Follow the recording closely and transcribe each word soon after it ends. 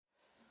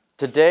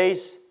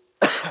Today's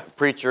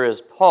preacher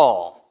is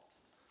Paul.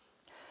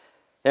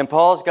 And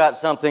Paul's got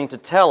something to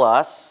tell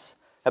us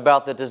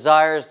about the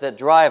desires that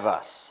drive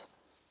us,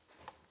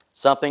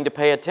 something to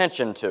pay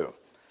attention to.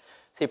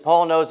 See,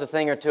 Paul knows a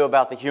thing or two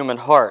about the human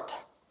heart,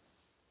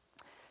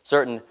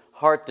 certain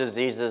heart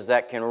diseases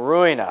that can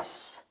ruin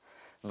us,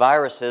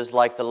 viruses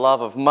like the love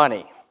of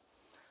money.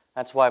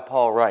 That's why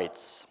Paul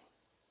writes.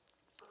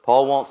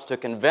 Paul wants to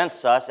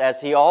convince us,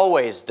 as he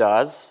always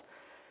does,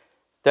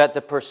 that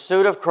the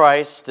pursuit of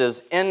Christ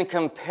is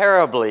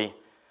incomparably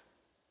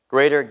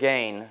greater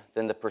gain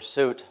than the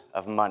pursuit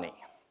of money.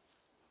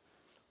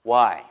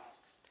 Why?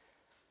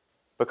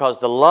 Because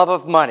the love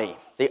of money,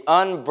 the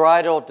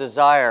unbridled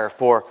desire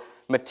for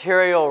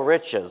material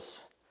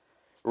riches,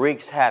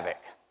 wreaks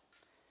havoc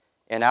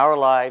in our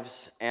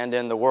lives and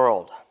in the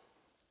world.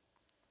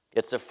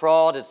 It's a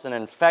fraud, it's an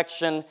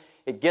infection,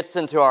 it gets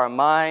into our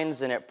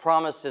minds and it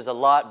promises a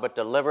lot but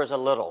delivers a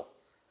little.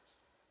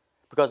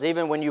 Because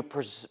even when you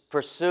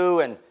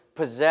pursue and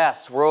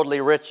possess worldly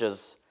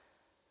riches,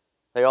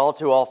 they all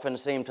too often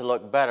seem to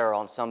look better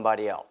on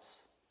somebody else.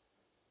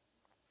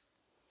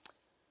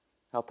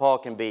 Now, Paul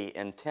can be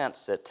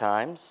intense at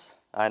times.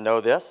 I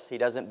know this. He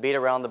doesn't beat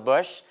around the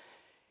bush.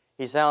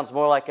 He sounds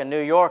more like a New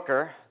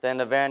Yorker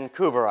than a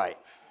Vancouverite.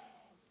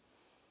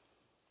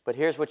 But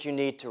here's what you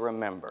need to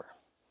remember.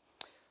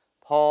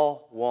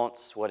 Paul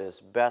wants what is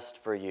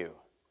best for you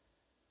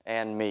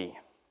and me,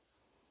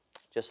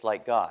 just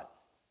like God.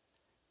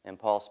 And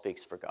Paul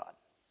speaks for God.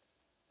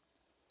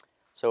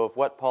 So if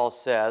what Paul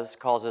says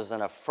causes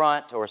an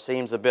affront or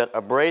seems a bit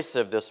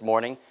abrasive this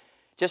morning,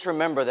 just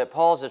remember that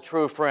Paul's a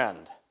true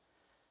friend,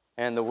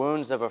 and the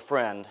wounds of a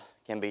friend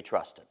can be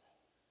trusted.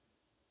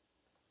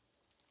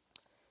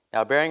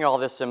 Now, bearing all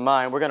this in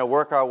mind, we're going to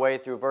work our way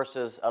through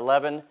verses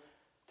 11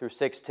 through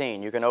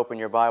 16. You can open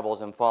your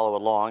Bibles and follow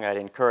along. I'd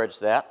encourage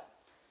that.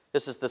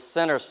 This is the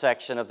center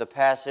section of the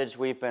passage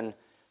we've been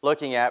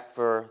looking at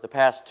for the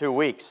past 2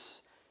 weeks.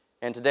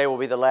 And today will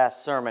be the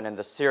last sermon in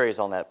the series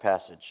on that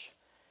passage.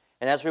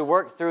 And as we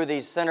work through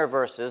these center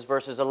verses,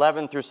 verses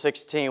 11 through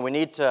 16, we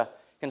need to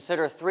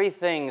consider three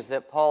things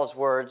that Paul's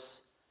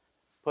words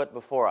put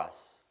before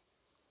us.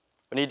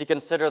 We need to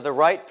consider the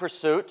right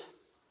pursuit.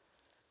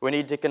 We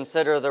need to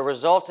consider the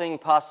resulting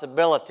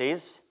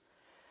possibilities.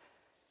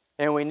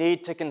 And we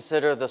need to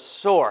consider the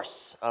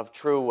source of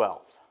true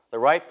wealth. The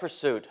right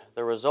pursuit,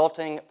 the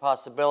resulting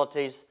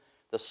possibilities,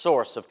 the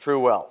source of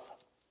true wealth.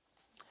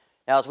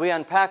 Now, as we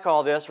unpack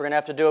all this, we're going to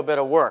have to do a bit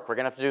of work. We're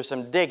going to have to do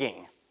some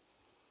digging.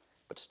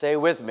 But stay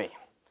with me,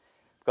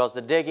 because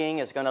the digging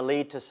is going to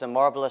lead to some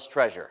marvelous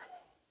treasure,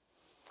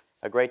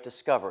 a great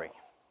discovery.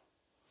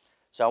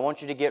 So I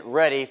want you to get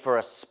ready for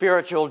a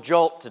spiritual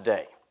jolt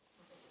today.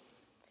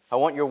 I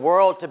want your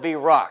world to be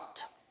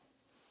rocked.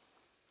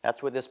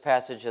 That's what this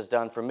passage has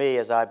done for me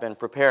as I've been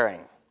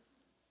preparing.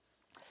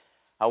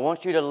 I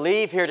want you to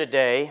leave here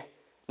today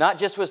not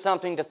just with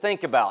something to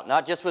think about,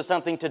 not just with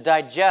something to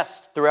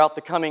digest throughout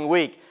the coming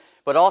week,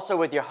 but also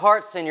with your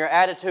hearts and your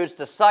attitudes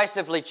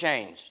decisively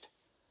changed.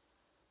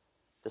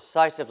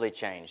 Decisively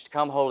changed.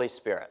 Come, Holy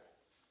Spirit.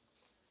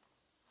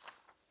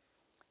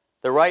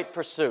 The right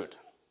pursuit.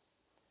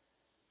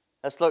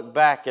 Let's look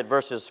back at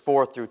verses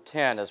 4 through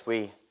 10 as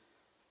we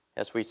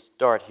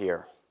start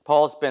here.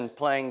 Paul's been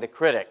playing the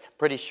critic,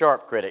 pretty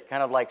sharp critic,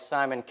 kind of like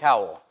Simon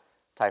Cowell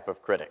type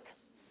of critic.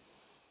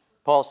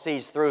 Paul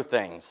sees through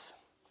things.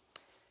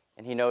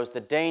 And he knows the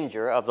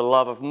danger of the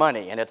love of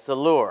money and its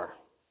allure.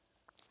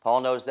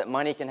 Paul knows that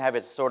money can have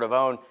its sort of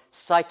own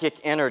psychic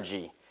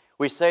energy.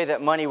 We say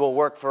that money will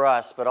work for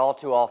us, but all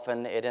too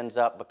often it ends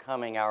up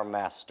becoming our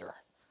master.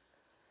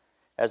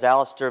 As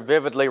Alistair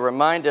vividly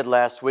reminded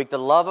last week, the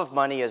love of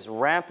money is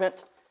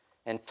rampant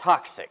and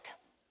toxic.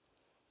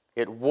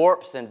 It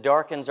warps and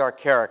darkens our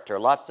character.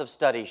 Lots of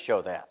studies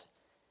show that.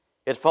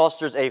 It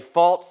fosters a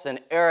false and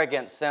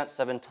arrogant sense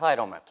of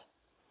entitlement.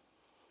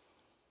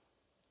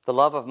 The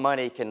love of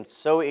money can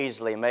so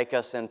easily make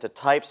us into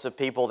types of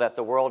people that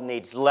the world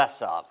needs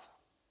less of,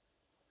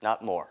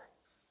 not more.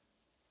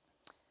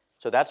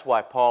 So that's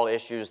why Paul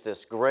issues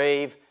this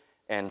grave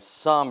and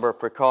somber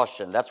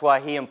precaution. That's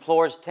why he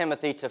implores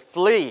Timothy to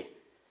flee,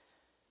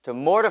 to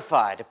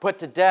mortify, to put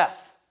to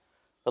death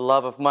the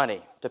love of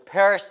money, to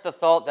perish the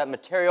thought that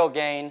material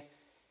gain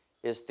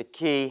is the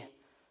key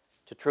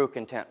to true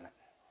contentment.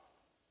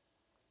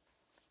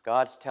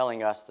 God's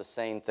telling us the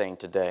same thing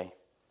today.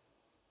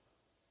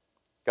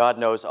 God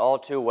knows all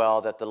too well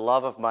that the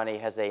love of money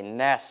has a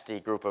nasty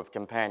group of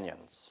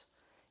companions.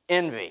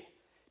 Envy,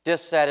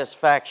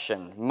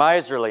 dissatisfaction,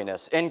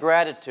 miserliness,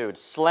 ingratitude,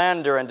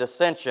 slander and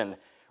dissension,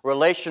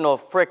 relational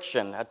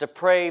friction, a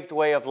depraved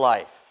way of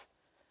life,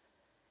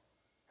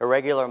 a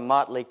regular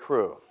motley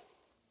crew.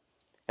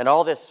 And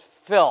all this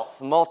filth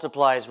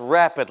multiplies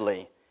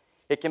rapidly.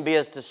 It can be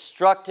as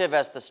destructive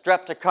as the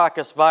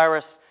Streptococcus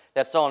virus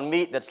that's on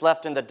meat that's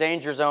left in the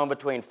danger zone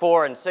between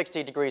 4 and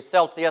 60 degrees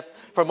Celsius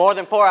for more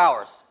than 4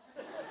 hours.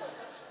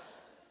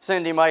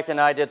 Cindy, Mike,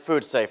 and I did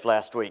Food Safe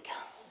last week.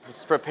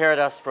 It's prepared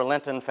us for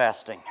Lenten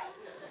fasting.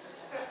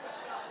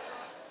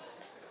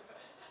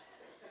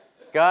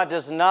 God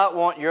does not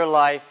want your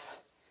life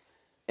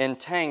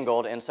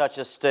entangled in such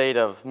a state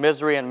of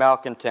misery and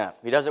malcontent.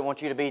 He doesn't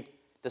want you to be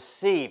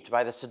deceived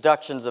by the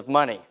seductions of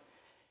money.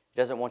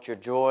 He doesn't want your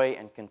joy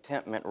and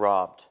contentment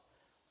robbed,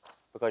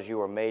 because you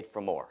were made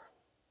for more.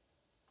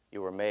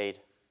 You were made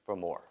for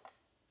more.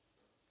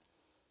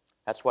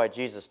 That's why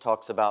Jesus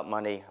talks about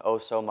money oh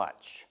so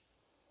much.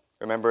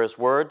 Remember his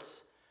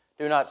words?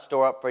 Do not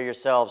store up for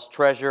yourselves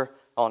treasure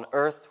on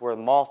earth where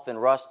moth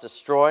and rust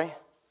destroy,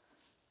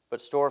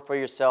 but store for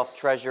yourself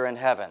treasure in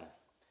heaven.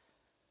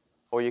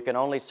 Or you can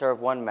only serve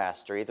one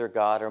master, either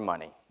God or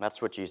money.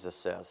 That's what Jesus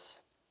says.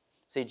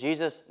 See,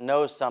 Jesus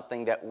knows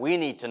something that we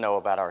need to know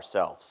about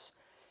ourselves.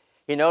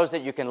 He knows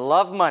that you can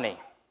love money,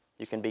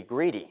 you can be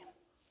greedy,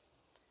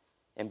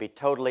 and be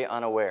totally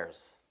unawares,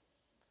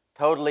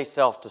 totally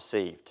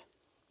self-deceived.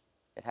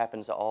 It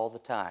happens all the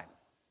time.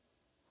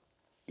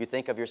 You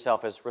think of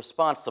yourself as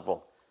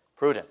responsible,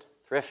 prudent,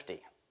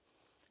 thrifty,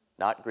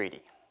 not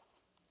greedy.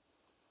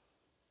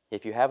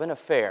 If you have an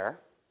affair,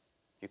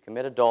 you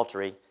commit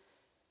adultery,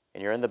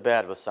 and you're in the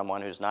bed with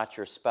someone who's not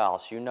your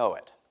spouse, you know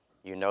it.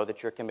 You know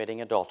that you're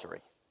committing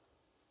adultery.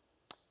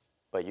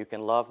 But you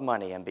can love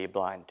money and be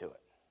blind to it.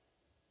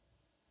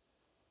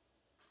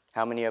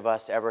 How many of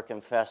us ever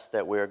confess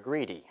that we're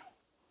greedy?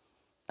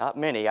 Not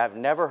many. I've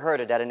never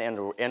heard it at an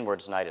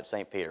inwards night at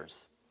St.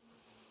 Peter's.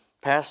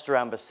 Pastor,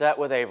 I'm beset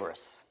with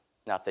avarice.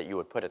 Not that you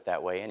would put it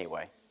that way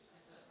anyway.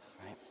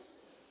 Right?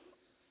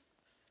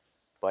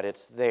 But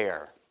it's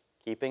there,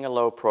 keeping a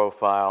low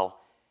profile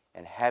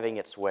and having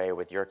its way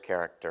with your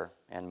character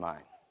and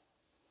mine.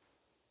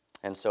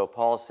 And so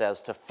Paul says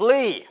to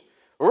flee,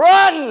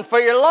 run for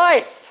your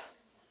life.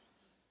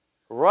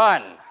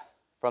 Run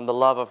from the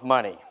love of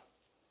money.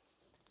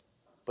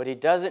 But he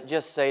doesn't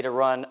just say to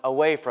run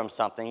away from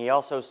something. He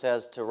also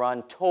says to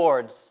run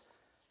towards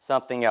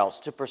something else,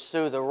 to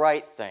pursue the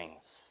right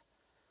things.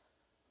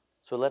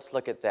 So let's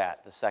look at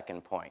that, the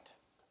second point,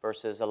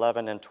 verses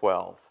 11 and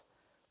 12.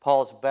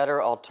 Paul's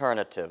better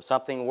alternative,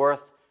 something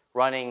worth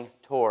running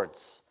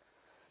towards.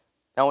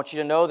 Now I want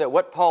you to know that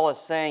what Paul is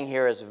saying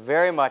here is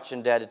very much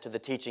indebted to the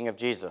teaching of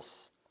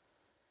Jesus.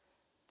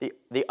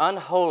 The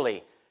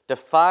unholy,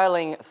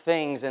 defiling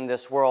things in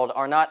this world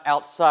are not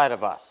outside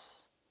of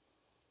us.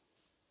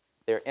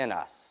 They're in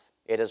us.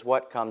 It is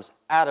what comes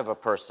out of a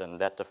person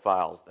that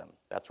defiles them.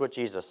 That's what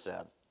Jesus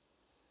said.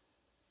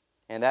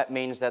 And that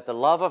means that the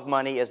love of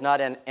money is not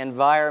an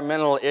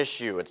environmental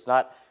issue. It's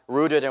not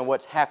rooted in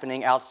what's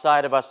happening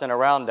outside of us and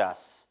around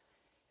us.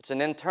 It's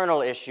an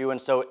internal issue,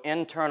 and so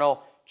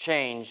internal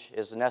change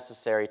is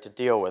necessary to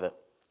deal with it.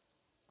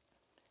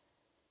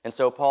 And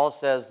so Paul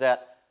says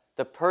that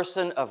the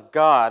person of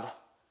God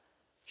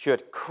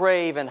should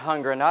crave and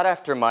hunger not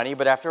after money,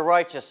 but after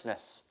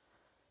righteousness,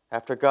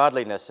 after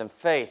godliness and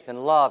faith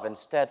and love and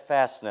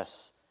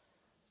steadfastness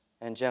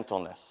and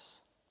gentleness.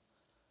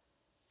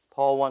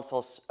 Paul wants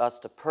us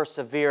to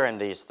persevere in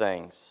these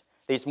things,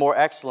 these more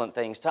excellent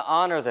things, to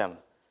honor them,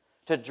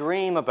 to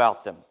dream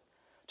about them,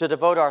 to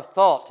devote our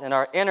thought and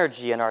our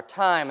energy and our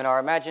time and our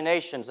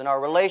imaginations and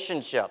our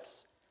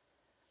relationships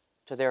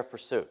to their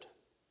pursuit.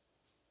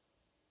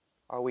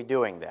 Are we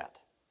doing that?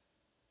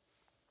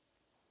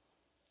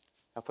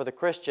 Now, for the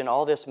Christian,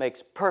 all this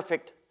makes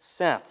perfect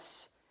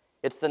sense.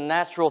 It's the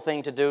natural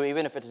thing to do,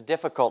 even if it's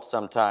difficult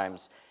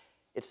sometimes.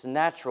 It's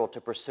natural to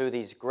pursue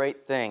these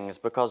great things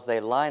because they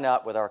line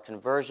up with our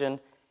conversion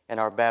and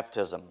our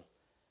baptism.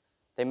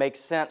 They make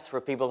sense for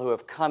people who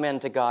have come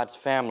into God's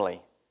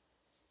family.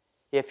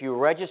 If you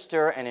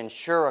register and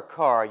insure a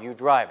car, you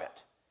drive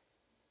it.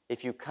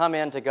 If you come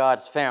into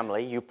God's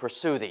family, you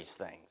pursue these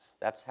things.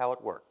 That's how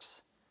it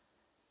works.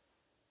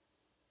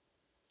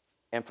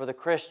 And for the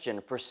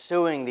Christian,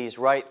 pursuing these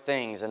right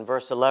things in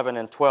verse 11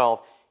 and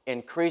 12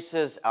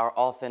 increases our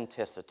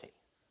authenticity.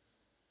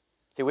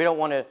 See, we don't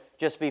want to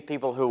just be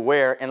people who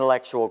wear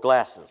intellectual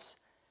glasses.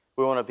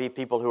 We want to be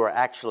people who are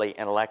actually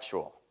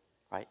intellectual,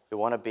 right? We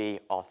want to be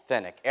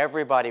authentic.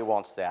 Everybody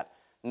wants that.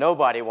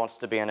 Nobody wants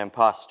to be an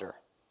imposter.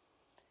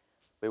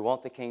 We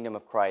want the kingdom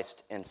of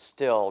Christ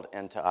instilled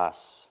into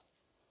us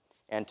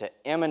and to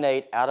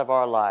emanate out of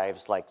our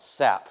lives like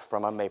sap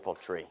from a maple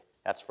tree.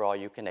 That's for all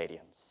you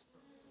Canadians.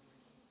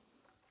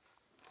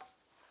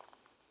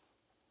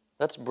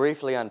 Let's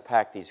briefly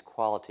unpack these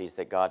qualities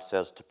that God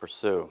says to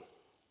pursue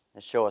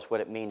and show us what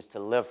it means to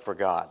live for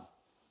God.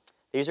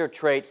 These are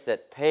traits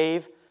that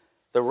pave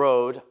the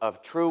road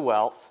of true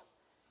wealth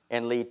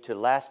and lead to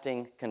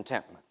lasting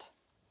contentment.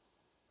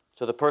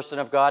 So the person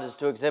of God is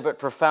to exhibit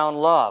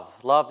profound love,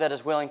 love that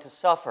is willing to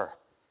suffer,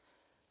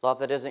 love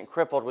that isn't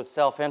crippled with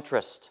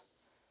self-interest,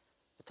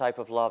 the type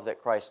of love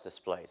that Christ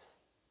displays.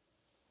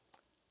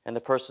 And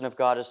the person of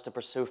God is to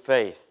pursue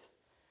faith,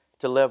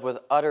 to live with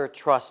utter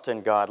trust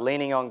in God,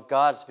 leaning on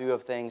God's view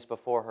of things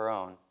before her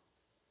own.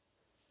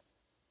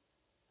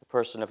 The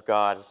person of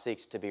God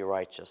seeks to be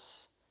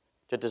righteous,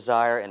 to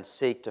desire and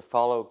seek to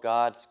follow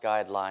God's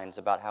guidelines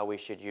about how we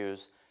should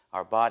use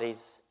our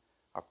bodies,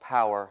 our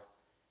power,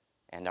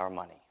 and our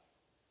money.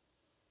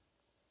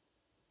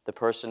 The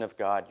person of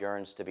God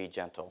yearns to be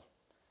gentle.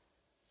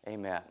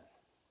 Amen.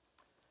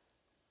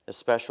 a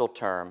special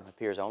term,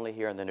 appears only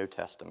here in the New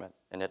Testament,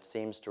 and it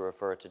seems to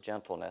refer to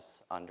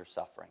gentleness under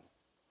suffering.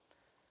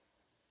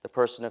 The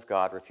person of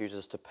God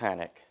refuses to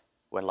panic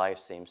when life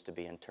seems to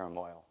be in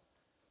turmoil,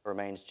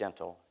 remains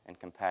gentle and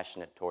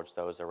compassionate towards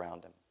those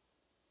around him.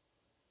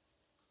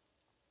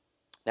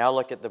 Now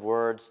look at the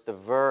verbs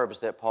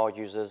that Paul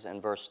uses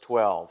in verse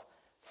 12.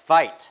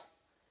 Fight.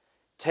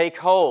 Take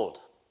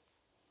hold.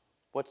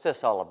 What's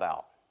this all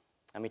about?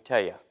 Let me tell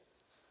you.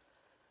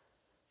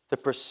 The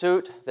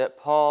pursuit that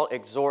Paul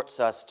exhorts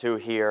us to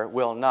here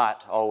will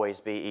not always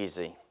be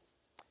easy.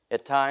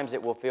 At times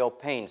it will feel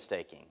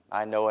painstaking.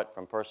 I know it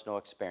from personal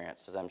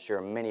experience, as I'm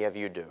sure many of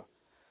you do.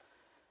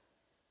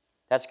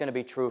 That's going to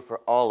be true for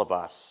all of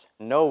us.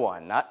 No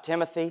one, not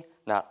Timothy,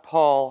 not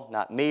Paul,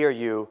 not me or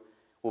you,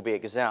 will be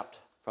exempt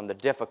from the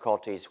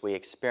difficulties we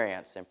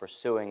experience in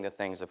pursuing the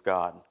things of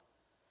God.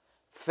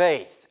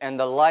 Faith and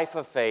the life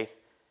of faith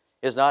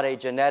is not a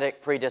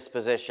genetic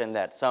predisposition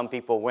that some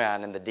people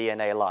win in the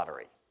DNA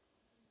lottery.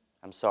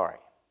 I'm sorry.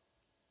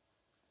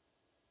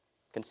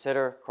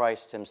 Consider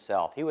Christ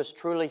himself. He was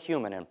truly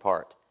human in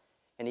part,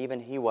 and even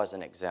he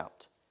wasn't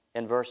exempt.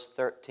 In verse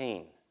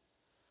 13,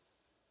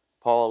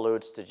 Paul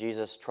alludes to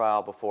Jesus'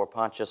 trial before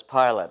Pontius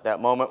Pilate,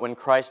 that moment when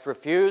Christ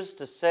refused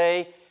to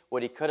say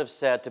what he could have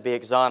said to be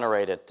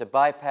exonerated, to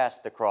bypass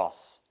the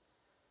cross.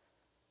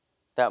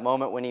 That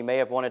moment when he may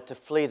have wanted to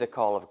flee the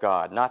call of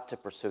God, not to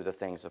pursue the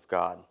things of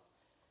God.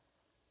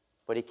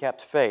 But he kept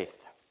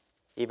faith,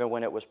 even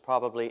when it was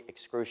probably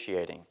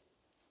excruciating.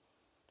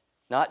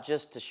 Not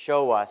just to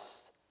show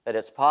us that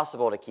it's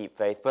possible to keep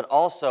faith, but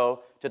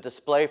also to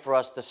display for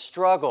us the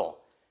struggle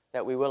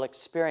that we will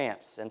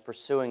experience in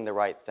pursuing the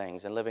right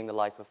things and living the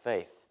life of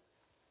faith.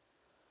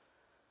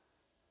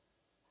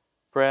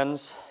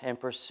 Friends, in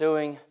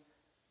pursuing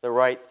the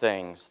right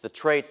things, the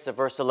traits of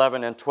verse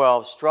 11 and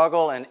 12,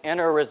 struggle and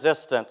inner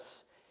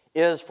resistance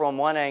is from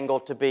one angle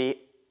to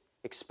be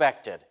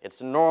expected. It's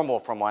normal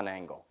from one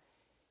angle.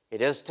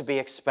 It is to be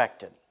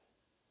expected.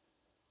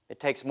 It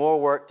takes more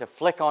work to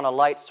flick on a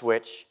light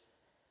switch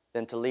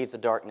than to leave the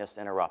darkness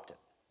interrupted.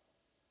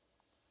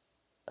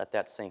 Let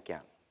that sink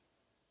in.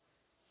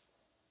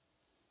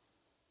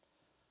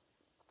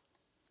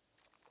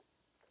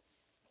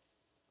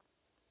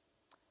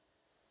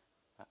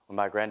 When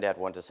my granddad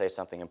wanted to say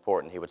something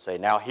important, he would say,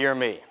 "Now hear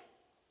me.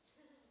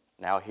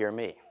 Now hear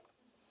me."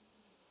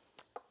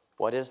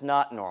 What is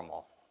not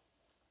normal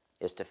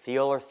is to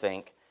feel or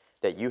think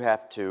that you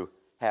have to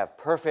have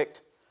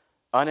perfect,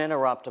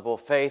 uninterruptible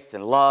faith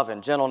and love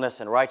and gentleness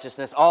and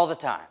righteousness all the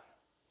time.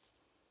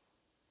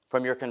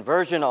 From your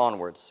conversion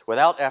onwards,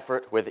 without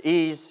effort, with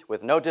ease,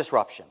 with no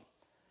disruption.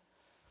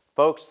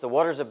 Folks, the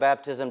waters of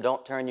baptism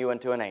don't turn you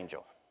into an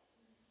angel.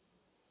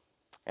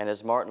 And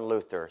as Martin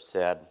Luther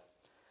said,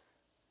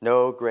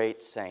 no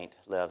great saint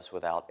lives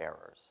without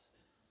errors.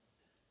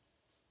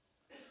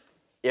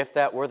 If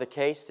that were the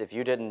case, if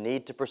you didn't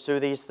need to pursue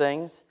these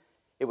things,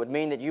 it would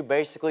mean that you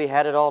basically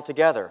had it all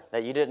together,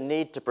 that you didn't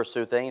need to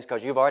pursue things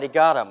because you've already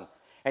got them.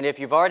 And if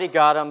you've already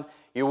got them,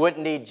 you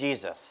wouldn't need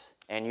Jesus,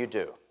 and you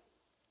do.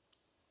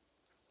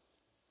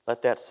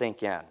 Let that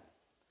sink in.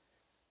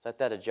 Let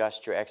that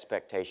adjust your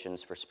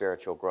expectations for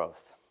spiritual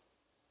growth,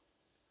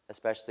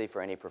 especially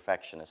for any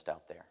perfectionist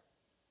out there.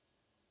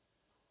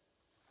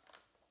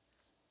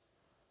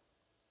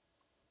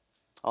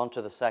 On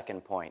to the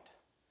second point,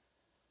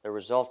 the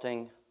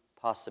resulting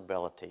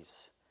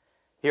possibilities.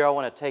 Here I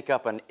want to take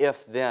up an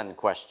if-then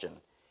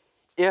question.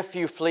 If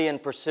you flee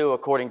and pursue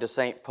according to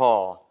St.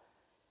 Paul,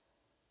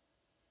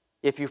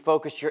 if you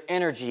focus your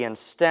energy and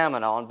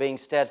stamina on being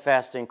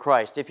steadfast in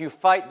Christ, if you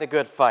fight the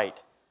good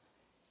fight,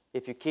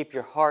 if you keep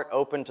your heart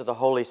open to the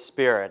Holy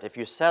Spirit, if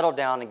you settle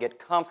down and get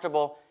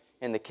comfortable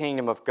in the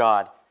kingdom of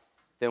God,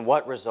 then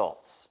what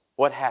results?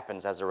 What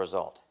happens as a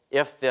result?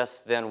 If this,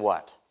 then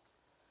what?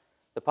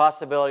 The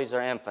possibilities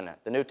are infinite.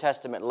 The New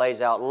Testament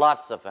lays out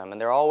lots of them, and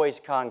they're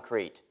always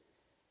concrete,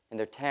 and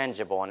they're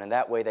tangible, and in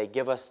that way they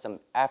give us some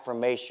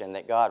affirmation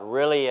that God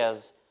really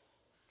is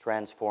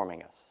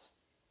transforming us.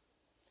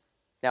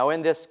 Now,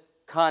 in this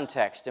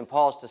context, in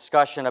Paul's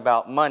discussion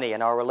about money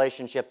and our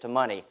relationship to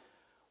money,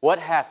 what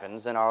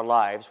happens in our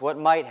lives, what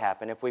might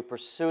happen if we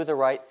pursue the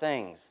right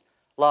things?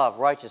 Love,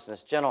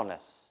 righteousness,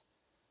 gentleness,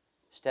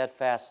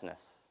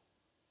 steadfastness.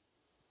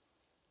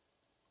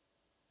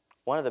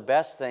 One of the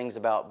best things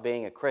about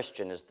being a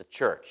Christian is the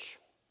church.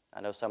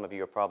 I know some of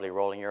you are probably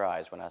rolling your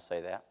eyes when I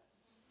say that.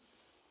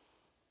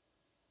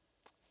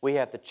 We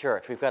have the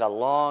church. We've got a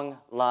long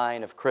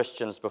line of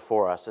Christians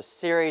before us, a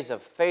series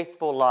of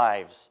faithful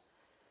lives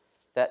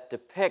that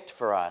depict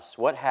for us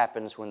what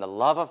happens when the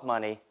love of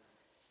money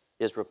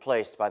is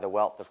replaced by the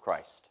wealth of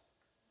Christ.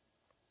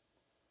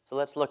 So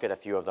let's look at a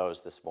few of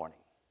those this morning.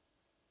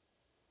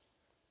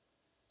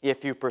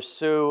 If you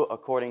pursue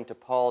according to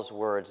Paul's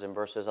words in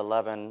verses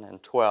 11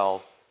 and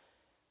 12,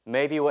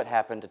 maybe what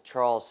happened to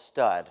Charles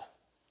Studd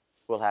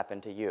will happen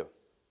to you.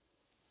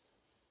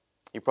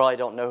 You probably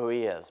don't know who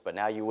he is, but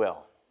now you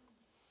will.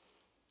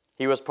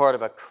 He was part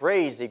of a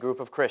crazy group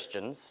of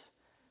Christians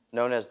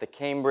known as the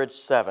Cambridge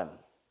Seven.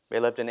 They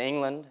lived in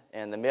England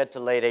in the mid to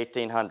late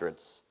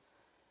 1800s.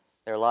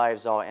 Their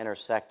lives all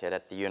intersected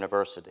at the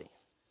university.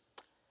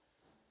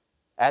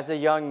 As a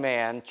young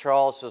man,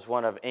 Charles was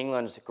one of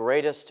England's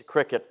greatest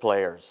cricket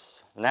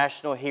players,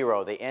 national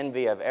hero, the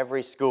envy of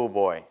every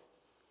schoolboy.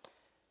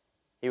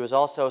 He was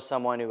also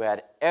someone who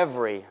had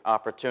every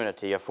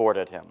opportunity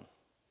afforded him.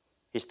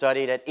 He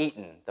studied at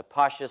Eton, the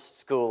poshest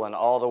school in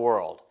all the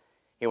world.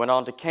 He went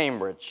on to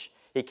Cambridge.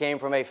 He came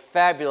from a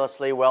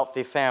fabulously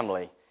wealthy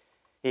family.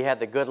 He had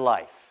the good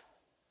life.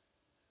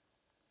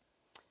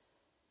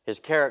 His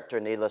character,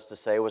 needless to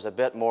say, was a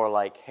bit more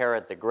like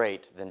Herod the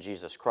Great than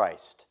Jesus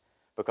Christ,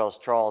 because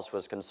Charles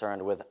was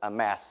concerned with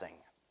amassing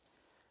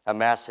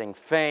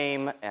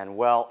fame and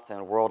wealth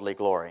and worldly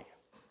glory.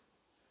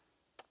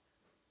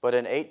 But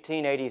in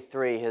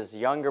 1883, his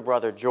younger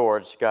brother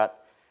George got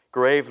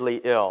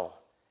gravely ill,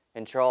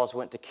 and Charles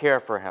went to care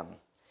for him.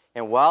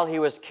 And while he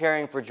was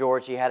caring for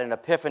George, he had an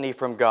epiphany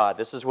from God.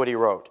 This is what he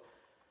wrote.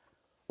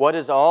 "What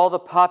is all the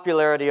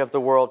popularity of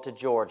the world to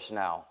George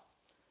now?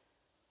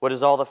 What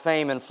is all the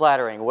fame and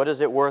flattering? What is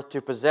it worth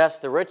to possess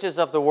the riches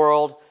of the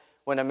world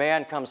when a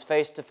man comes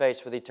face to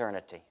face with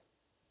eternity?"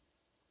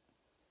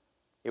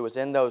 It was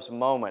in those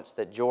moments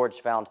that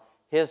George found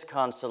his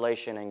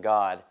consolation in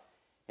God,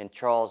 and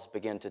Charles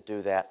began to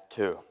do that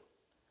too.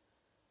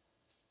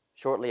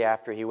 Shortly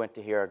after, he went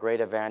to hear a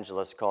great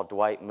evangelist called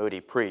Dwight Moody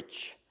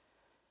preach,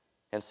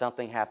 and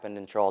something happened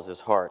in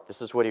Charles's heart.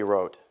 This is what he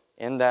wrote.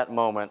 "In that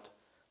moment,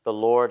 the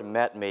Lord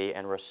met me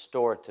and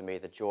restored to me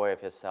the joy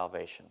of his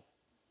salvation."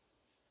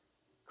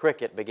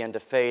 Cricket began to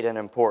fade in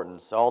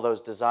importance. All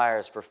those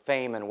desires for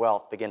fame and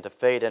wealth began to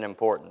fade in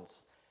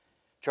importance.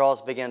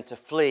 Charles began to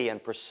flee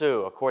and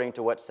pursue, according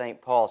to what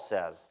St. Paul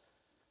says.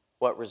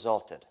 What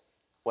resulted?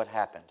 What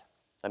happened?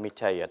 Let me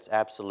tell you, it's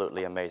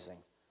absolutely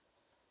amazing.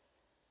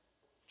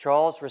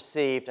 Charles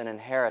received an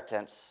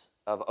inheritance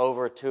of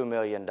over $2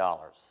 million,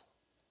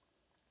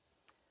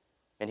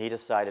 and he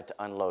decided to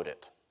unload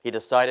it. He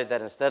decided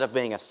that instead of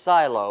being a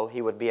silo,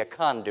 he would be a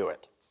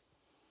conduit.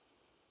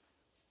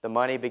 The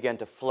money began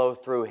to flow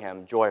through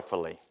him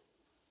joyfully.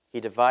 He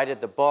divided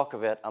the bulk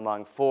of it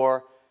among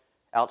 4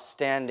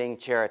 outstanding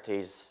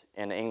charities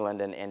in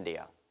England and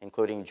India,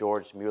 including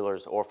George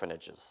Mueller's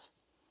orphanages.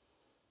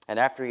 And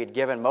after he had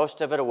given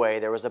most of it away,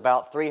 there was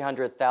about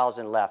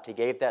 $300,000 left. He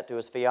gave that to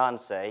his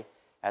fiancée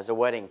as a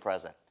wedding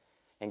present.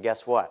 And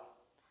guess what?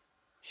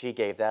 She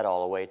gave that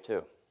all away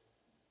too.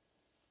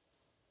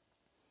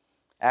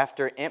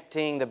 After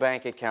emptying the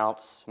bank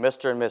accounts,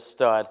 Mr. and Miss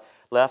Studd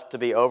left to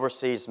be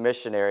overseas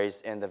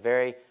missionaries in the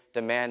very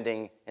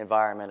demanding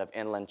environment of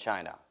inland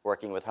China,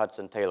 working with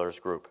Hudson Taylor's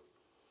group.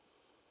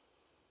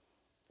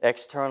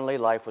 Externally,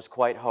 life was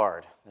quite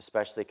hard,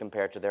 especially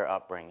compared to their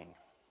upbringing.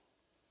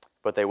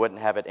 But they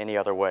wouldn't have it any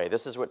other way.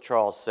 This is what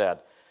Charles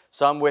said.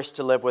 "Some wish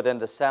to live within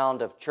the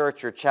sound of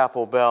church or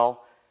chapel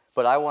bell,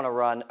 but I want to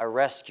run a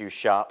rescue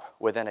shop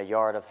within a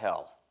yard of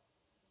hell."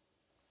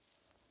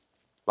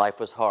 Life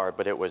was hard,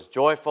 but it was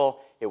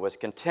joyful, it was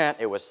content,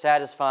 it was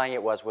satisfying,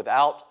 it was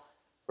without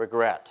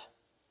regret.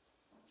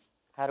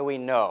 How do we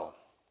know?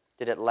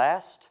 Did it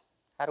last?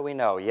 How do we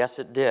know? Yes,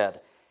 it did.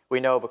 We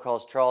know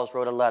because Charles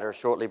wrote a letter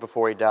shortly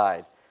before he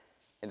died.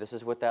 And this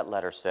is what that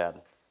letter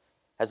said.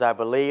 "As I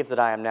believe that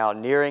I am now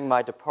nearing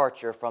my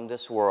departure from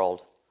this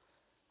world,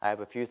 I have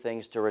a few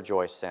things to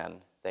rejoice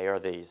in. They are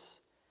these: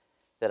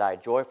 that I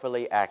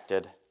joyfully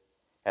acted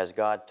as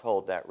God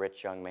told that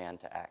rich young man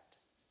to act.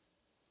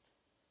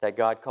 That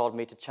God called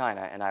me to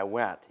China, and I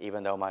went,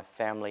 even though my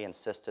family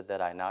insisted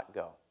that I not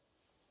go.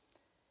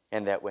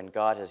 And that when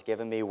God has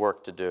given me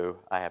work to do,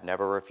 I have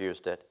never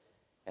refused it,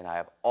 and I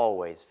have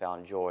always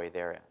found joy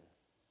therein."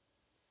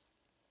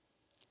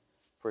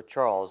 For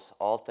Charles,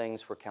 all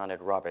things were counted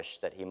rubbish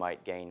that he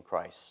might gain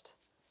Christ.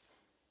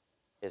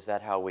 Is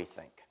that how we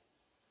think?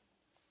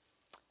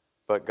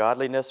 "But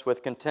godliness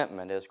with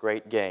contentment is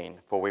great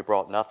gain, for we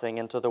brought nothing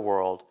into the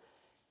world,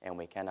 and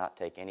we cannot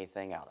take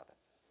anything out of it."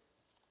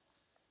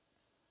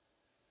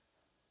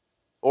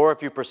 Or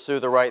if you pursue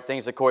the right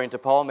things according to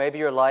Paul, maybe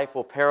your life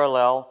will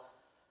parallel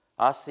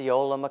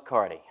Osceola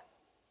McCarty.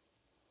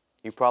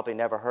 You probably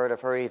never heard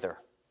of her either.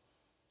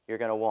 You're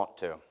going to want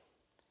to.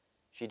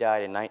 She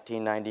died in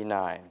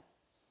 1999.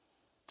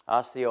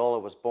 Osceola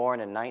was born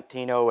in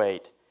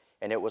 1908,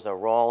 and it was a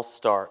raw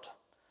start.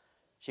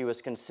 She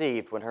was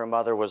conceived when her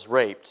mother was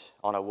raped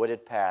on a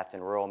wooded path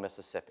in rural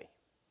Mississippi,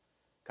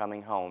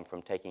 coming home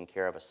from taking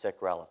care of a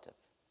sick relative.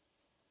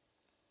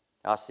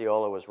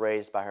 Osceola was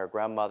raised by her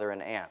grandmother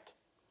and aunt.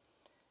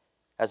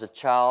 As a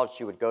child,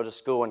 she would go to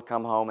school and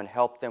come home and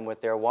help them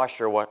with their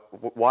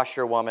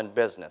washerwoman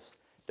business,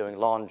 doing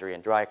laundry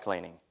and dry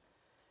cleaning.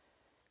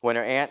 When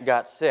her aunt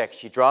got sick,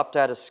 she dropped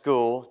out of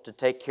school to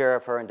take care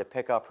of her and to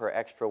pick up her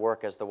extra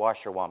work as the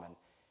washerwoman,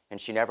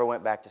 and she never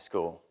went back to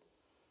school.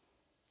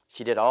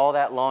 She did all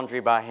that laundry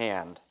by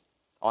hand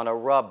on a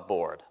rub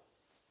board.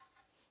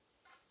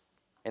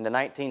 In the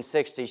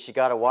 1960s, she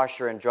got a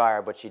washer and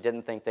dryer, but she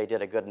didn't think they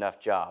did a good enough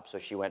job, so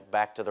she went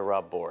back to the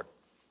rub board.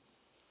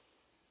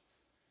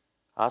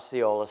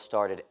 Osceola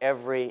started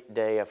every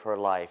day of her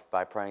life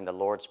by praying the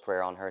Lord's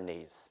Prayer on her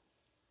knees,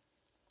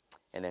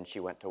 and then she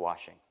went to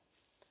washing.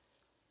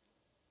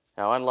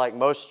 Now, unlike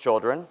most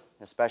children,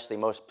 especially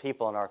most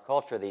people in our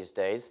culture these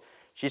days,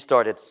 she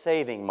started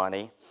saving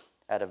money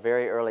at a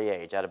very early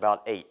age, at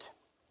about 8.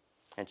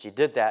 And she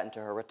did that into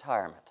her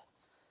retirement.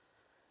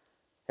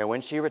 And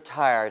when she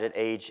retired at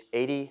age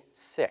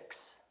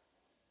 86,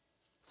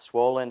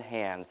 swollen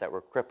hands that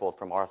were crippled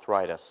from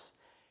arthritis,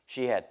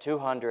 she had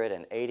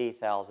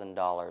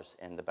 $280,000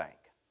 in the bank.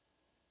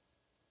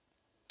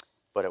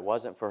 But it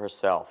wasn't for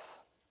herself.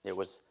 It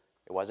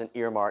wasn't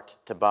earmarked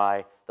to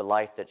buy the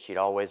life that she'd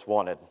always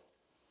wanted.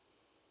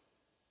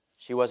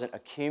 She wasn't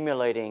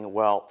accumulating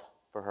wealth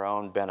for her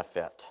own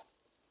benefit.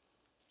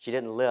 She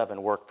didn't live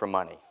and work for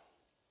money.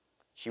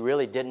 She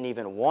really didn't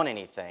even want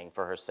anything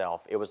for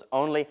herself. It was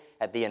only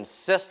at the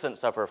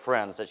insistence of her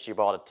friends that she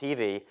bought a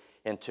TV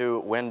and 2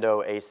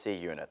 window AC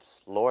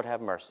units. Lord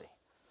have mercy.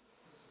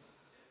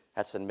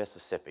 That's in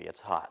Mississippi.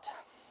 It's hot.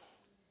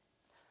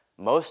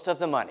 Most of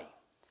the money,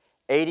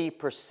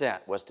 80%,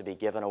 was to be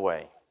given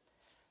away.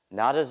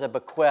 Not as a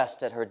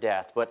bequest at her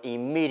death, but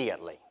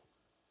immediately.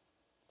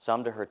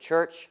 Some to her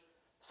church,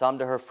 some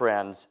to her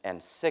friends, and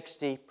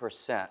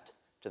 60%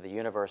 to the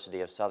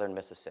University of Southern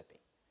Mississippi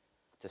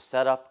to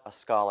set up a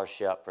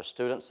scholarship for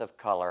students of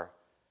color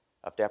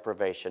of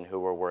deprivation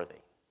who were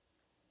worthy.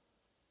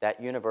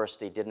 That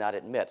university did not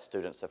admit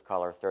students of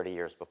color 30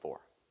 years before.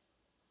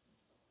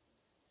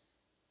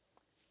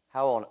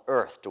 How on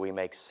earth do we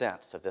make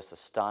sense of this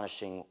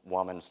astonishing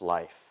woman's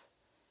life?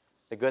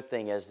 The good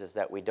thing is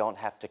that we don't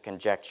have to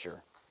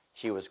conjecture.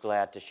 She was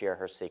glad to share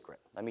her secret.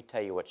 Let me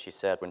tell you what she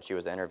said when she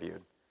was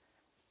interviewed.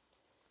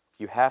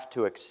 You have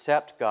to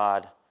accept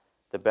God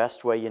the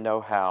best way you know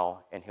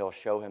how, and He'll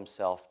show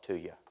Himself to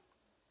you.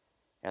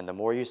 And the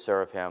more you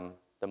serve Him,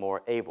 the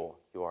more able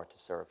you are to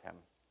serve Him.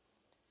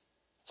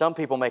 Some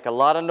people make a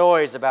lot of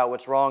noise about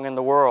what's wrong in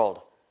the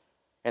world,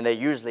 and they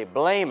usually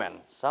blame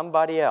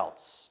somebody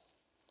else.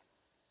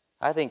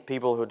 I think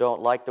people who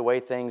don't like the way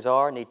things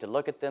are need to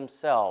look at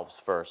themselves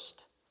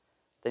first.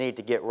 They need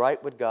to get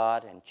right with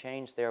God and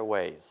change their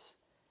ways.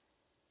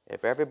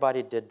 If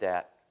everybody did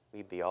that,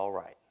 we'd be all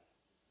right.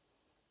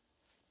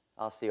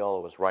 Osceola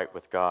was right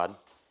with God.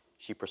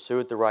 She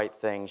pursued the right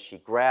things. She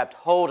grabbed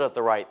hold of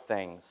the right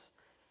things.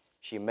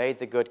 She made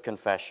the good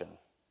confession.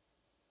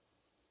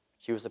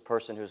 She was a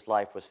person whose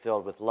life was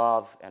filled with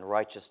love and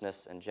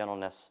righteousness and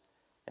gentleness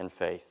and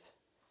faith.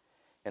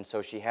 And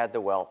so she had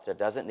the wealth that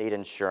doesn't need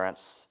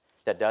insurance,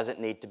 that doesn't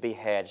need to be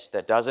hedged,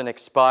 that doesn't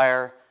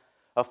expire,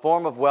 a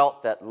form of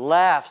wealth that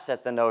laughs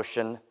at the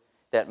notion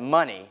that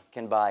money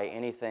can buy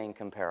anything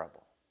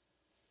comparable.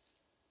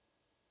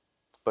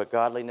 But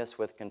godliness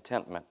with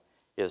contentment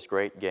is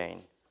great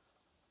gain,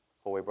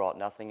 for we brought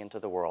nothing into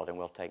the world and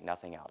we'll take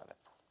nothing out of it.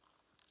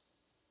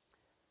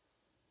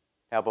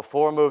 Now,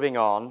 before moving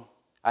on,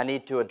 I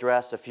need to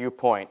address a few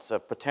points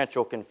of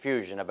potential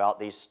confusion about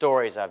these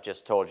stories I've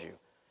just told you,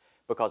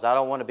 because I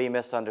don't want to be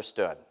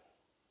misunderstood.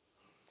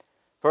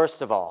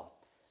 First of all,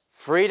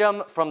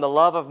 freedom from the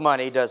love of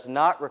money does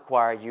not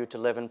require you to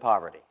live in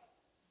poverty.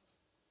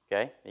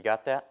 Okay, you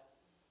got that?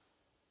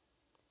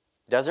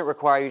 It doesn't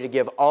require you to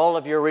give all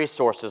of your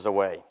resources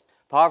away.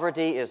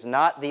 Poverty is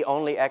not the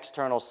only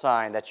external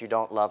sign that you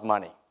don't love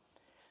money.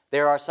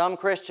 There are some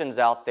Christians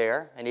out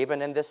there, and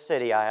even in this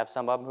city, I have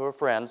some of them who are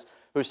friends,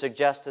 who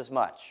suggest as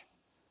much.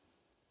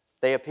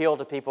 They appeal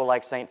to people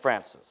like St.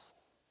 Francis.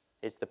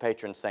 He's the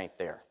patron saint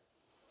there.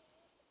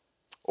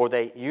 Or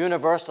they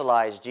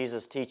universalize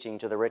Jesus' teaching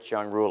to the rich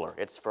young ruler.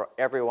 It's for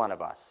every one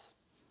of us.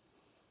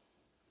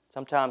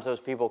 Sometimes those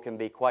people can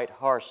be quite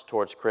harsh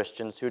towards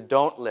Christians who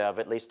don't live,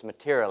 at least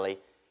materially,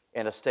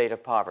 in a state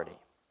of poverty.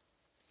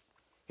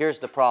 Here's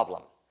the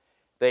problem.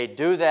 They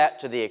do that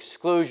to the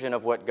exclusion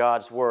of what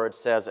God's Word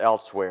says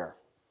elsewhere.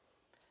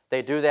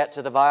 They do that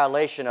to the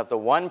violation of the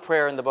one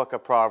prayer in the book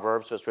of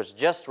Proverbs, which was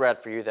just read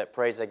for you, that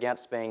prays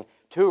against being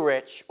too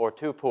rich or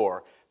too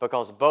poor,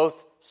 because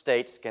both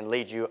states can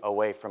lead you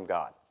away from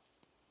God.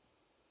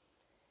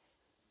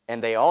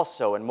 And they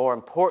also, and more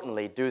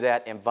importantly, do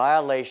that in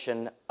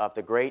violation of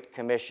the Great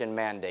Commission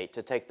mandate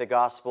to take the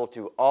gospel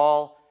to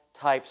all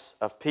types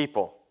of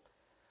people.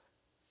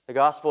 The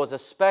gospel is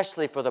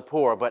especially for the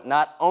poor, but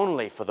not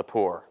only for the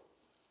poor.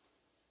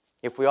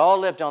 If we all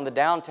lived on the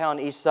downtown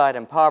east side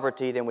in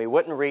poverty, then we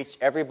wouldn't reach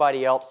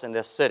everybody else in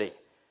this city.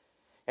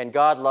 And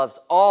God loves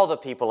all the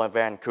people in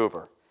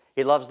Vancouver.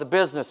 He loves the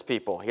business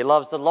people. He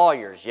loves the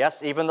lawyers.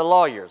 Yes, even the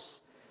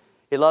lawyers.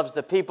 He loves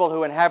the people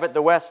who inhabit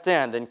the West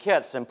End and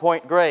Kitts and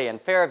Point Grey and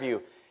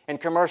Fairview and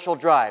Commercial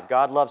Drive.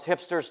 God loves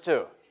hipsters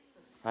too,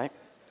 right?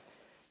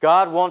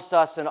 God wants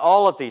us in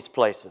all of these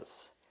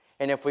places.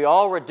 And if we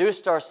all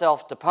reduced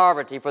ourselves to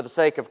poverty for the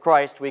sake of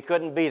Christ, we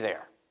couldn't be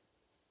there.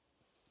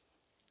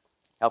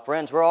 Now,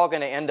 friends, we're all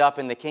going to end up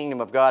in the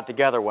kingdom of God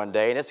together one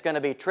day, and it's going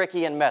to be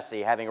tricky and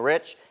messy having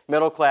rich,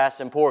 middle class,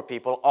 and poor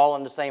people all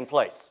in the same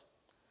place.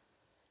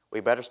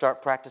 We better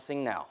start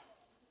practicing now.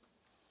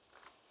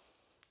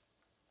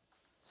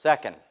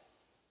 Second,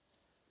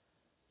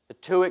 the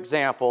two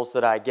examples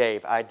that I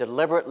gave, I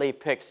deliberately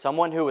picked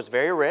someone who was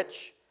very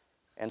rich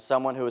and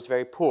someone who was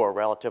very poor,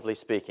 relatively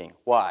speaking.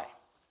 Why?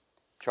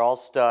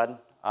 Charles Studd,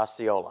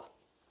 Osceola.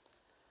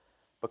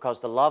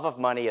 Because the love of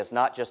money is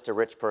not just a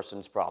rich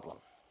person's problem,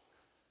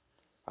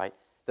 right?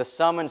 The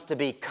summons to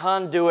be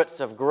conduits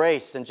of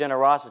grace and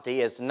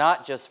generosity is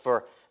not just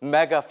for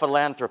mega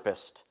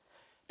philanthropists.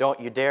 Don't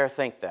you dare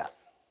think that.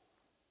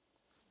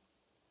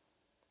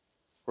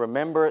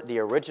 Remember the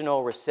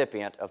original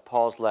recipient of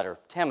Paul's letter,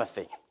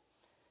 Timothy.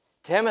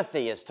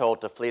 Timothy is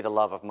told to flee the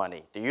love of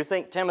money. Do you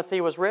think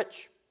Timothy was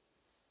rich?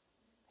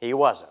 He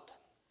wasn't.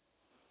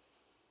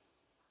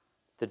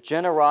 The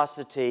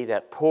generosity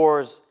that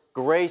pours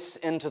grace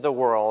into the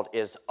world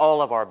is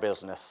all of our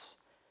business.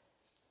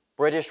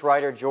 British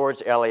writer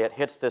George Eliot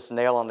hits this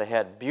nail on the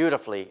head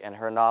beautifully in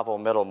her novel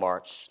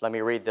Middlemarch. Let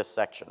me read this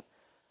section.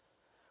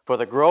 For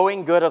the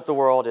growing good of the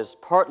world is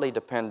partly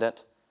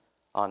dependent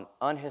on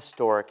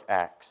unhistoric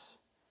acts,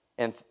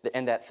 and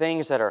that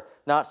things that are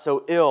not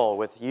so ill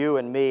with you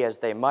and me as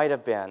they might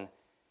have been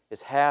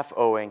is half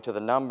owing to the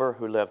number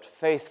who lived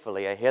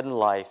faithfully a hidden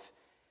life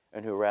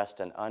and who rest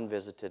in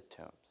unvisited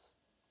tombs.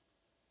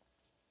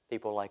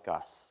 People like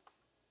us.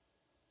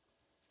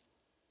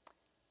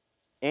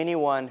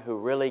 Anyone who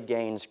really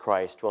gains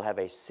Christ will have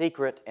a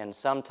secret and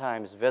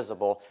sometimes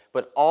visible,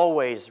 but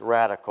always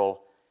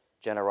radical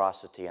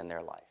generosity in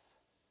their life.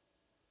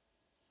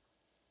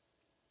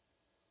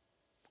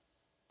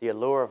 The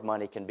allure of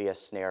money can be a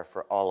snare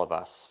for all of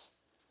us.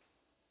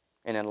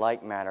 And in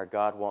like manner,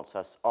 God wants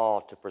us all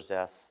to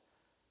possess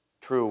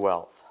true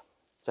wealth.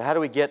 So how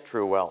do we get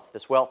true wealth?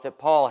 This wealth that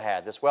Paul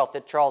had, this wealth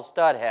that Charles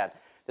Studd had,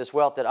 this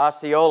wealth that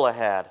Osceola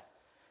had,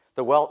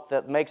 the wealth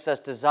that makes us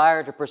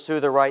desire to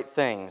pursue the right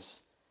things,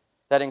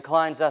 that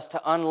inclines us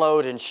to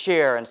unload and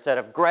share instead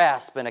of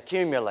grasp and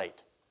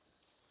accumulate.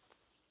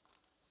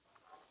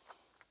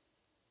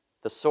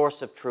 The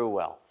source of true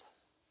wealth.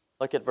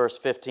 Look at verse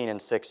 15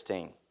 and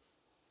 16.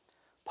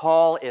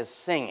 Paul is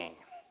singing,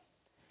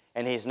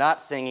 and he's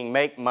not singing,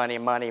 make money,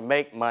 money,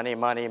 make money,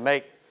 money,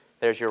 make.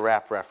 There's your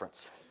rap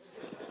reference.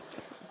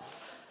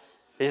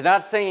 He's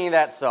not singing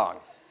that song.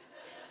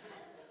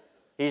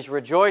 He's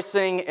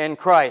rejoicing in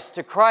Christ.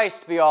 To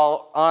Christ be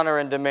all honor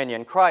and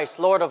dominion. Christ,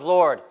 Lord of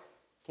Lords,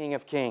 King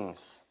of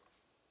Kings.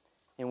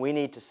 And we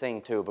need to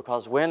sing too,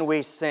 because when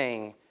we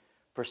sing,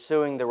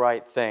 pursuing the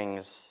right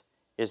things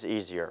is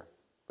easier.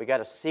 We got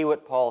to see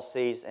what Paul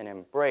sees and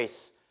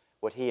embrace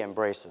what he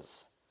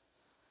embraces.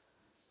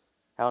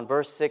 Now in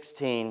verse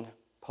 16,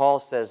 Paul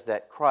says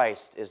that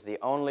Christ is the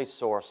only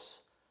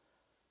source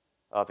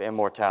of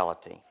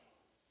immortality.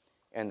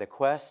 And the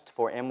quest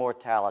for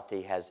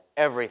immortality has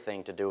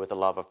everything to do with the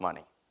love of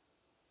money.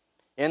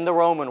 In the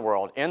Roman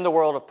world, in the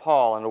world of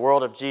Paul, in the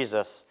world of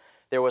Jesus,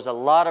 there was a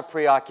lot of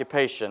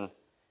preoccupation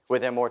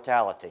with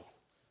immortality.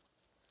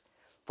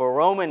 For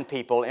Roman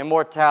people,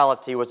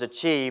 immortality was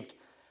achieved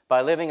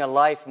by living a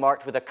life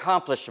marked with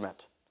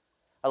accomplishment,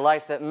 a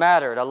life that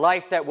mattered, a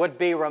life that would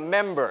be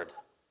remembered.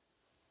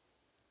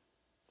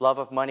 Love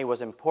of money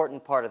was an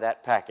important part of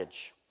that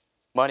package.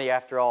 Money,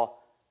 after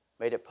all,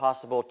 made it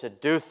possible to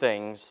do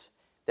things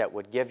that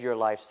would give your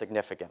life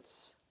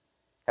significance,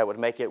 that would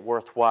make it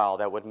worthwhile,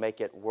 that would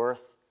make it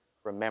worth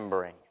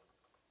remembering,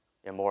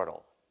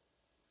 immortal.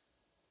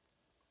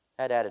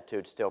 That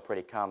attitude's still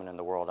pretty common in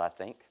the world, I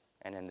think,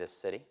 and in this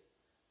city.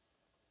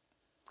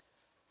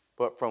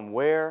 But from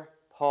where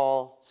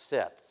Paul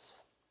sits,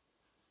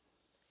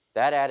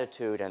 that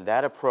attitude and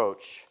that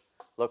approach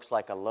looks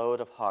like a load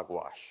of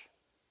hogwash,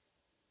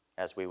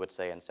 as we would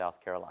say in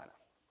South Carolina.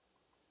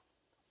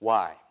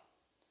 Why?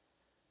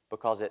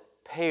 Because it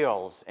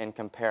pales in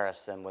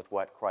comparison with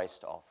what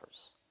Christ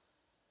offers.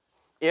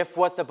 If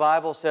what the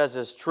Bible says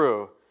is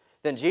true,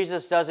 then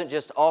Jesus doesn't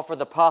just offer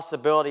the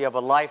possibility of a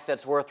life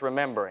that's worth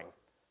remembering.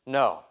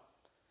 No.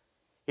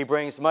 He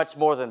brings much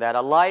more than that.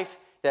 A life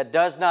that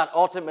does not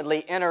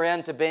ultimately enter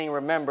into being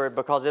remembered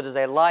because it is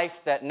a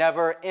life that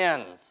never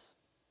ends.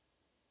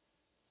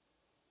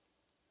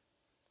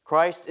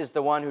 Christ is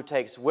the one who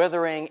takes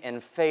withering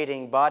and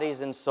fading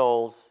bodies and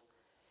souls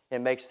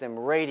and makes them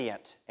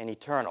radiant and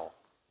eternal.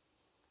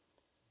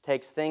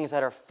 Takes things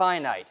that are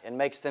finite and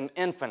makes them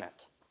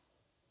infinite.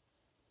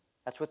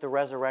 That's what the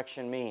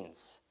resurrection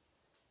means.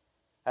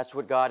 That's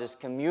what God is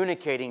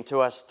communicating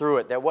to us through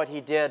it, that what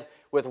He did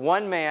with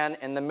one man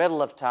in the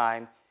middle of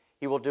time,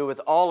 He will do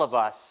with all of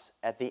us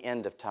at the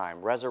end of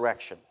time,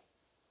 resurrection.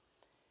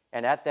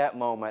 And at that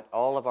moment,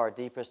 all of our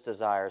deepest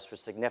desires for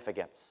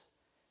significance,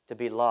 to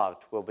be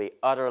loved, will be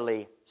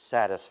utterly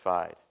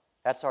satisfied.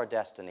 That's our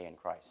destiny in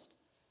Christ.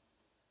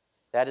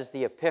 That is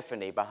the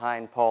epiphany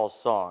behind Paul's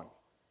song.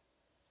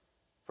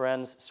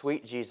 Friends,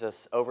 sweet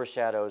Jesus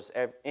overshadows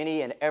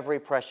any and every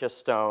precious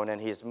stone, and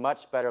He's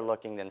much better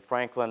looking than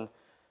Franklin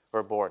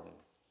or Borden.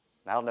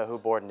 I don't know who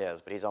Borden is,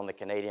 but he's on the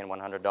Canadian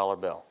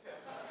 $100 bill.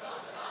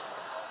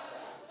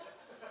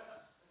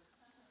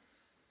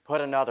 Put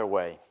another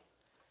way,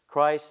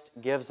 Christ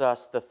gives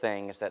us the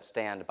things that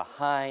stand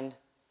behind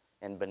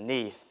and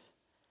beneath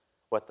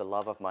what the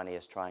love of money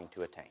is trying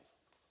to attain.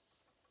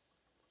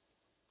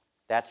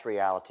 That's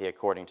reality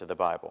according to the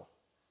Bible.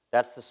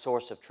 That's the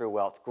source of true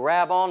wealth.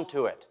 Grab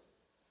onto it.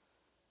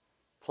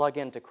 Plug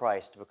into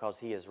Christ because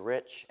He is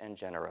rich and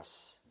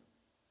generous.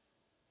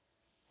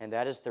 And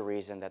that is the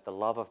reason that the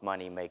love of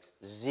money makes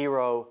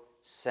 0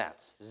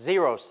 sense.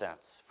 0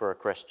 sense for a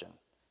Christian.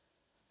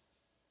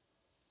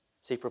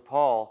 See, for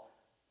Paul,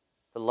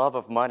 the love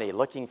of money,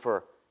 looking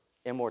for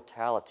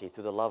immortality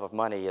through the love of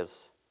money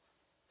is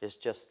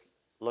just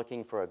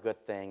looking for a good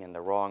thing in the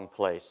wrong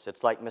place.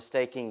 It's like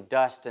mistaking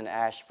dust and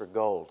ash for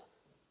gold.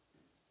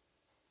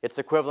 It's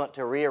equivalent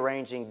to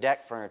rearranging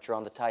deck furniture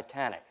on the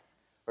Titanic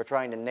or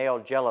trying to nail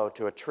Jell-O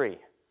to a tree.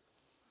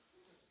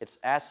 It's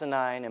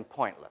asinine and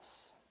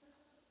pointless.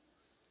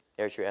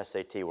 There's your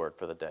SAT word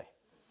for the day.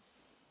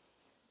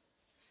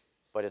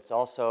 But it's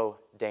also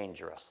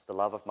dangerous. The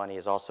love of money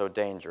is also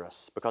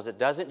dangerous because it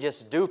doesn't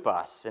just dupe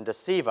us and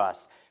deceive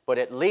us, but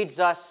it leads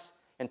us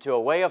into a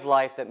way of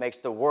life that makes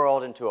the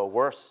world into a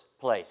worse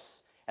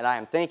place. And I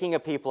am thinking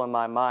of people in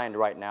my mind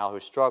right now who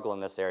struggle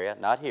in this area,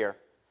 not here,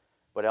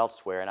 but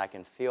elsewhere, and I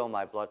can feel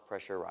my blood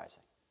pressure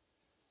rising.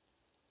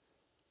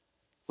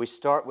 We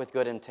start with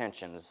good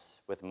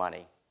intentions with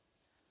money,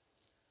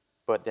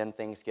 but then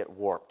things get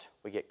warped.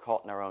 We get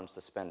caught in our own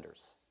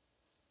suspenders.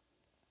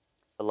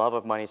 The love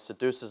of money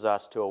seduces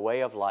us to a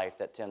way of life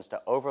that tends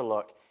to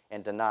overlook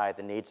and deny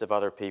the needs of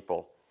other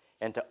people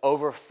and to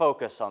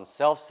over-focus on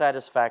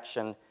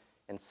self-satisfaction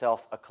and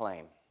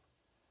self-acclaim.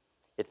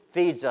 It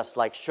feeds us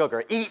like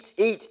sugar. Eat,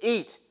 eat,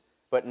 eat,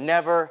 but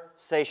never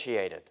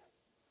satiated.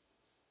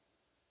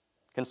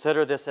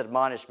 Consider this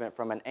admonishment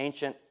from an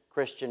ancient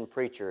Christian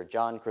preacher,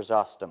 John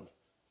Chrysostom.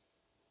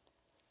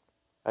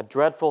 A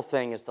dreadful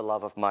thing is the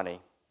love of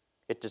money.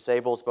 It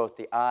disables both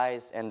the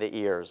eyes and the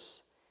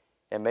ears.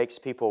 It makes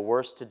people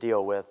worse to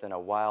deal with than a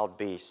wild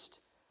beast,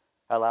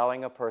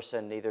 allowing a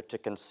person neither to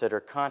consider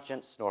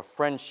conscience, nor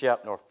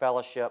friendship, nor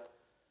fellowship,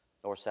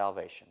 nor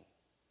salvation.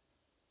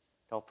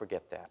 Don't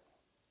forget that.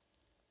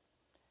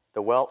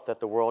 The wealth that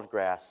the world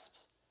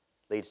grasps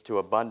leads to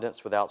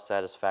abundance without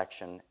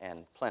satisfaction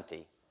and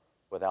plenty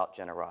without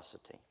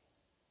generosity.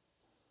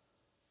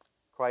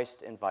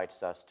 Christ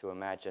invites us to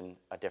imagine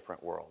a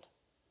different world.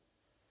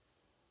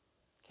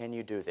 Can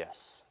you do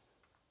this?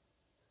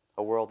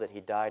 A world that he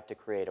died to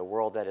create, a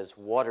world that is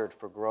watered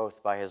for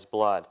growth by his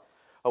blood,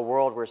 a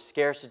world where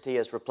scarcity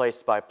is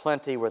replaced by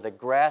plenty, where the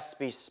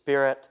graspy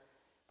spirit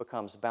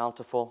becomes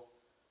bountiful,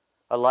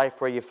 a life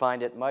where you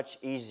find it much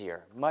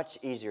easier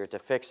to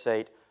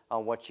fixate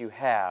on what you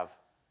have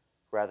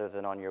rather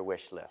than on your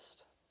wish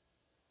list.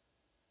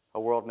 A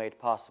world made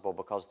possible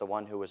because the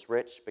one who was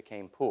rich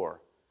became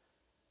poor,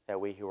 that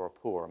we who are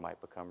poor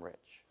might become rich.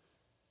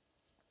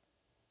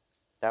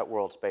 That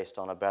world's based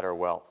on a better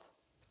wealth,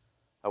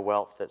 a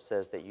wealth that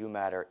says that you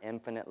matter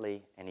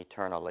infinitely and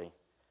eternally,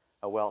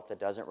 a wealth that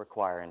doesn't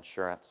require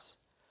insurance,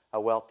 a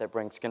wealth that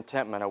brings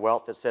contentment, a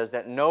wealth that says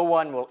that no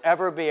one will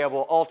ever be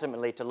able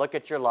ultimately to look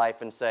at your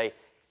life and say,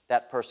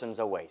 that person's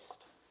a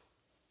waste.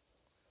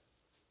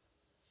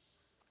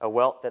 A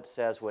wealth that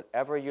says,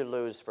 whatever you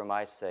lose for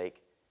my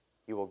sake,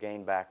 you will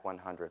gain back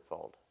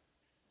 100-fold.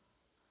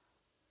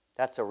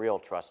 That's a real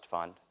trust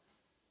fund.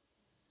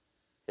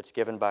 It's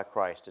given by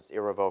Christ. It's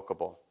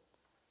irrevocable.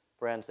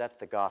 Friends, that's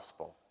the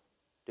gospel.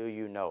 Do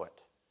you know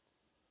it?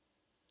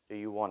 Do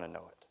you want to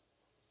know it?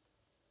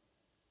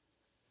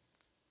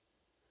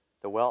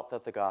 The wealth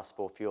of the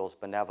gospel fuels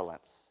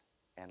benevolence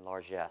and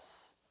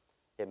largesse.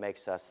 It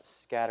makes us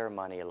scatter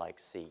money like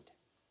seed.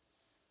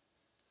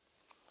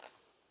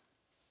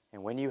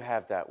 And when you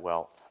have that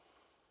wealth,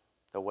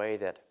 the way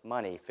that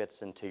money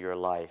fits into your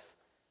life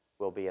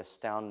will be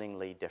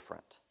astoundingly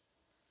different.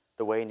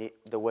 The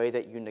way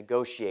that you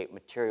negotiate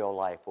material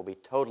life will be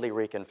totally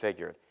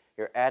reconfigured.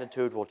 Your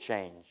attitude will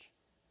change.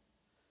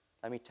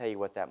 Let me tell you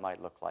what that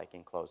might look like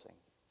in closing.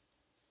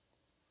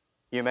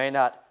 You may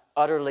not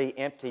utterly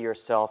empty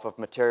yourself of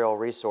material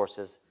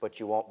resources, but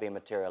you won't be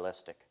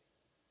materialistic.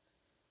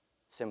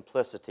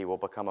 Simplicity will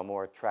become a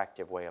more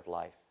attractive way of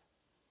life.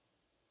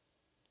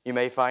 You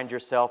may find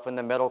yourself in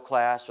the middle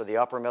class or the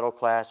upper middle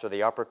class or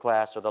the upper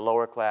class or the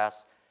lower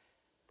class,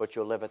 but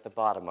you'll live at the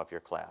bottom of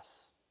your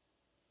class.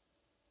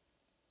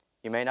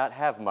 You may not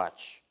have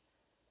much,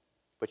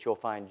 but you'll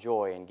find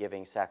joy in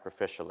giving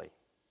sacrificially.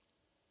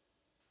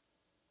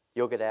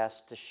 You'll get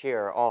asked to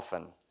share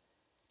often,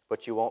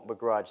 but you won't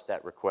begrudge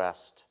that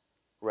request.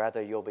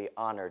 Rather, you'll be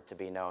honored to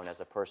be known as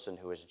a person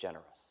who is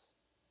generous.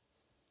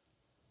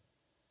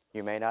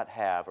 You may not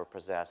have or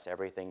possess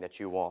everything that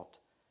you want,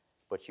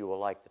 but you will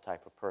like the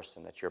type of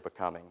person that you're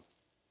becoming.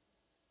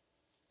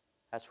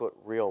 That's what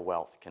real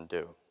wealth can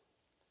do.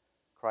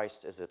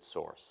 Christ is its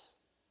source.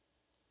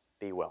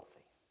 Be wealthy.